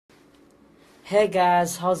Hey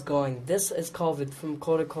guys, how's it going? This is Kovid from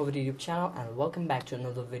Kovid YouTube channel, and welcome back to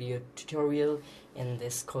another video tutorial in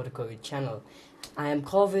this Kovid channel. I am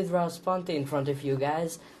Kovid Panthy in front of you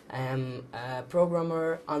guys. I am a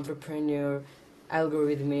programmer, entrepreneur,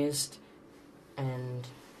 algorithmist, and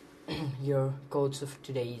your coach of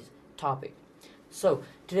today's topic. So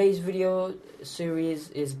today's video series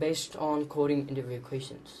is based on coding interview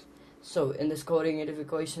questions. So in this coding interview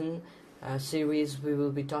question series, we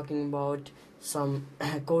will be talking about some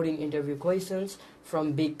coding interview questions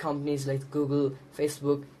from big companies like Google,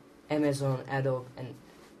 Facebook, Amazon, Adobe, and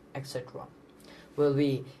etc. We'll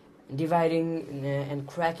be dividing and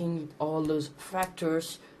cracking all those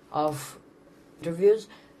factors of interviews,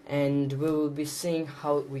 and we will be seeing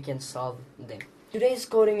how we can solve them. Today's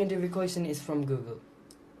coding interview question is from Google.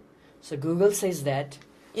 So Google says that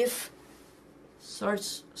if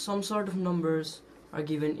some sort of numbers are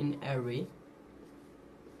given in array,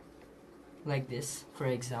 like this, for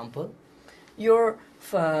example, your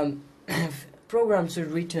program should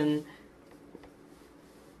return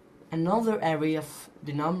another array of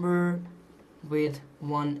the number with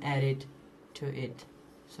 1 added to it,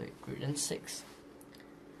 so it returns 6.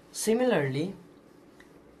 Similarly,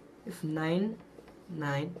 if 9,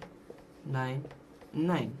 9, 9,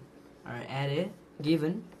 9 are added,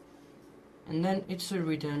 given, and then it should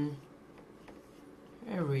return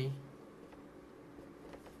array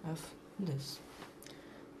of this.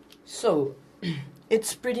 So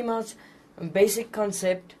it's pretty much a basic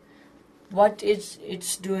concept. What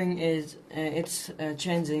it's doing is it's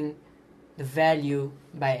changing the value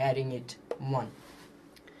by adding it 1.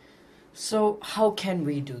 So how can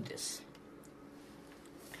we do this?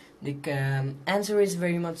 The answer is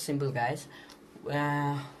very much simple, guys.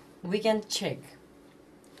 We can check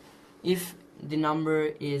if the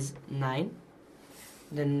number is 9,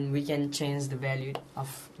 then we can change the value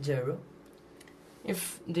of 0.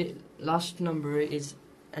 If the last number is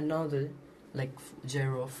another, like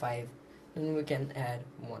 0 or 5, then we can add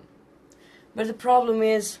 1. But the problem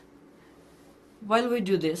is, while we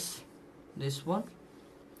do this one,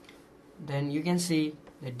 then you can see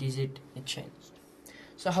the digit it changed.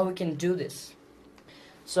 So how we can do this?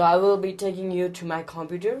 So I will be taking you to my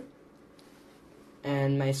computer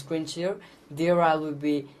and my screen share. There I will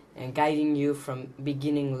be guiding you from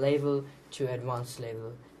beginning level to advanced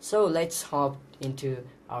level. So let's hop into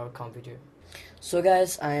our computer. So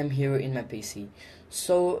guys, I am here in my PC.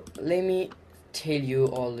 So let me tell you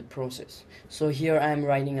all the process. So here I am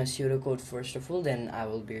writing a pseudocode first of all, then I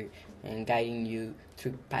will be guiding you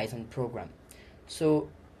through Python program. So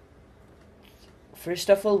first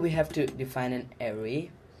of all, we have to define an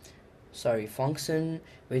function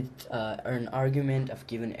with an argument of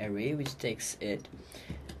given array which takes it,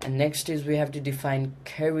 and next is we have to define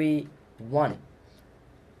carry 1.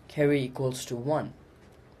 Carry equals to 1.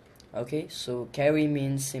 Okay, so carry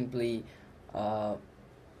means simply for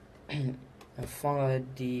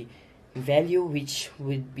the value which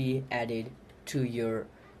would be added to your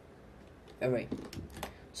array.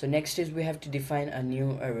 So next is we have to define a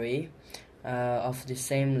new array of the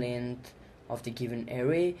same length of the given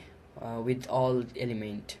array with all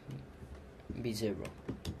element be 0.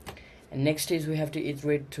 And next is we have to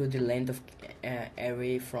iterate through the length of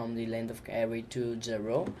array from the length of array to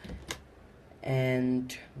 0,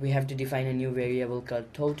 and we have to define a new variable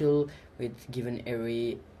called total with given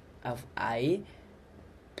array of I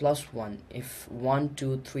plus 1. If 1,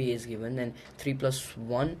 2, 3 is given, then 3 plus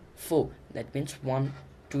 1, 4. That means 1,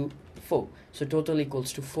 2, 4. So total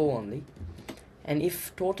equals to 4 only. And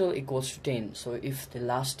if total equals to 10, so if the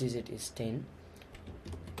last digit is 10,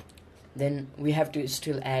 then we have to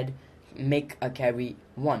still make a carry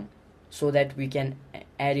 1, so that we can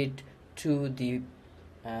add it to the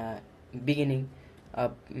beginning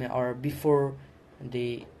or before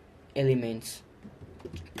the elements.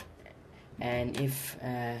 And if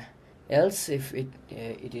else, if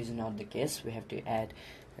it is not the case, we have to add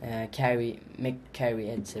make carry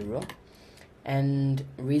at 0, and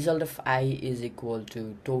result of I is equal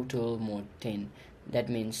to total mod 10. That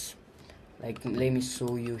means, like, let me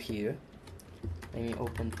show you here. Let me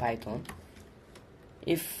open Python.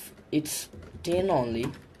 If it's 10 only,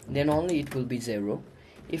 then only it will be 0.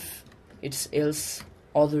 If it's else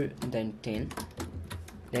other than 10,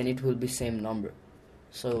 then it will be same number.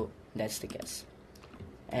 So that's the case.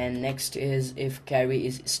 And next is if carry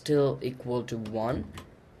is still equal to 1,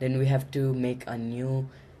 then we have to make a new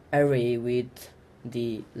array with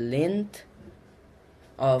the length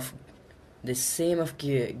of the same of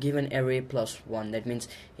given array plus 1. That means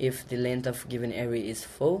if the length of given array is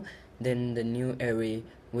 4, then the new array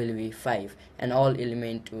will be 5, and all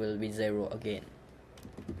element will be 0 again.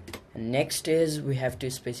 Next is we have to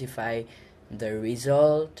specify the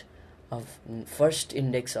result of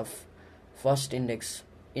index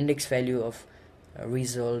value of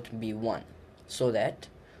result be 1, so that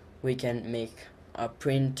we can make a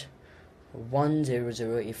print 100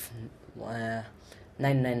 if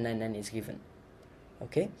 9999 is given.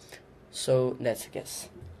 Okay, so that's a guess,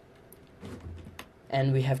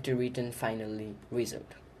 and we have to return finally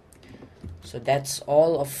result. So that's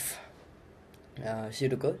all of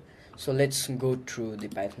pseudocode. So let's go through the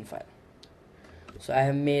Python file. So I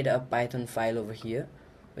have made a Python file over here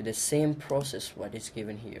with the same process what is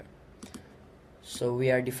given here. So we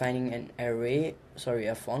are defining an array,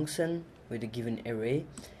 a function with a given array,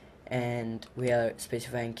 and we are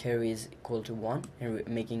specifying carry is equal to 1, and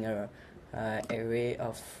making a array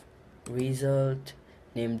of result,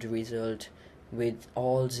 named result, with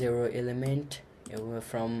all 0 element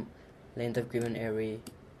from length of given array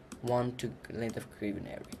 1 to length of given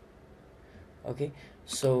array. Okay,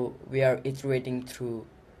 so we are iterating through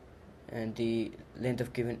the length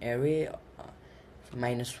of given array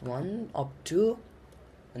 -1 up to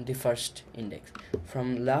the first index.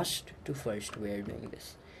 From last to first we are doing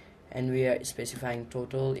this, and we are specifying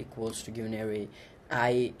total equals to given array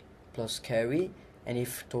I plus carry, and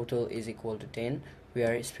if total is equal to 10 we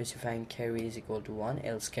are specifying carry is equal to 1,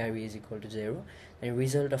 else carry is equal to 0, and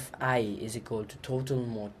result of I is equal to total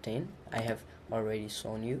mod 10. I have already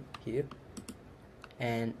shown you here.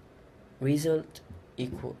 And result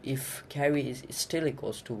equal, if carry is still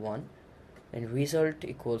equals to 1, then result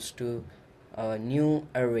equals to a new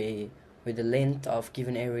array with the length of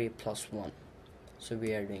given array plus 1. So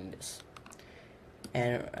we are doing this,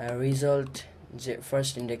 and result,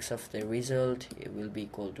 first index of the result, it will be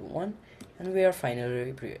equal to 1, and we are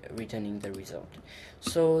finally returning the result.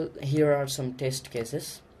 So here are some test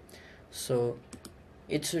cases. So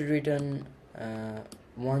it should return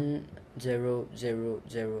 1 0 0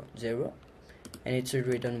 0 0, and it should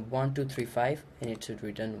return 1 2 3 5, and it should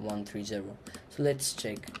return 1 3 0. So let's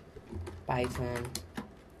check Python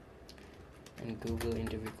and Google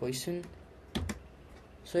interview question.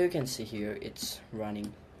 So you can see here it's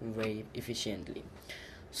running very efficiently.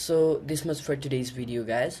 So this much for today's video,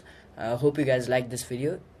 guys. Hope you guys like this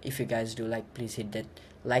video. If you guys do like, please hit that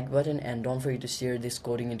like button, and don't forget to share this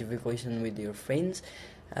coding interview question with your friends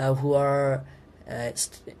who are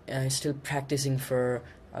still practicing for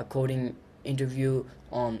a coding interview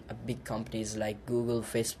on big companies like Google,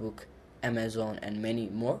 Facebook, Amazon, and many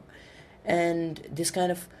more. And this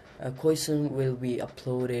kind of question will be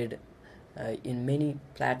uploaded in many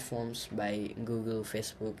platforms by Google,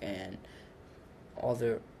 Facebook, and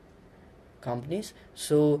other companies,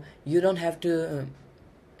 so you don't have to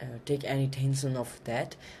take any tension of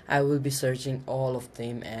that. I will be searching all of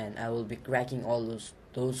them, and I will be cracking all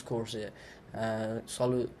those courses,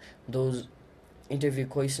 those interview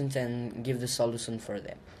questions, and give the solution for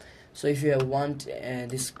them. So if you want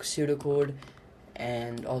this pseudocode,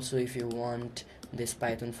 and also if you want this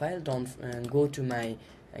Python file, don't go to my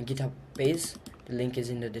GitHub page. The link is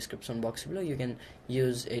in the description box below. You can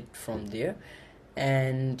use it from there.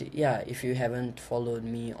 And yeah, if you haven't followed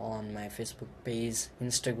me on my Facebook page,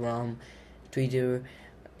 Instagram, Twitter,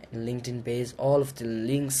 LinkedIn page, all of the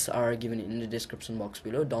links are given in the description box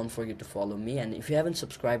below. Don't forget to follow me, and if you haven't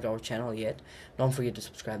subscribed our channel yet, don't forget to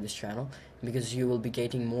subscribe this channel, because you will be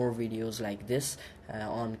getting more videos like this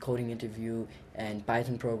on coding interview and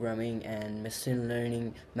Python programming and machine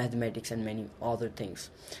learning, mathematics, and many other things.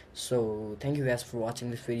 So thank you guys for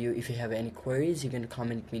watching this video. If you have any queries, you can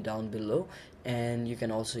comment me down below, and you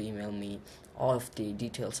can also email me. All of the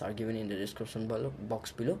details are given in the description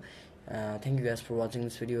box below. Thank you guys for watching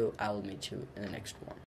this video. I will meet you in the next one.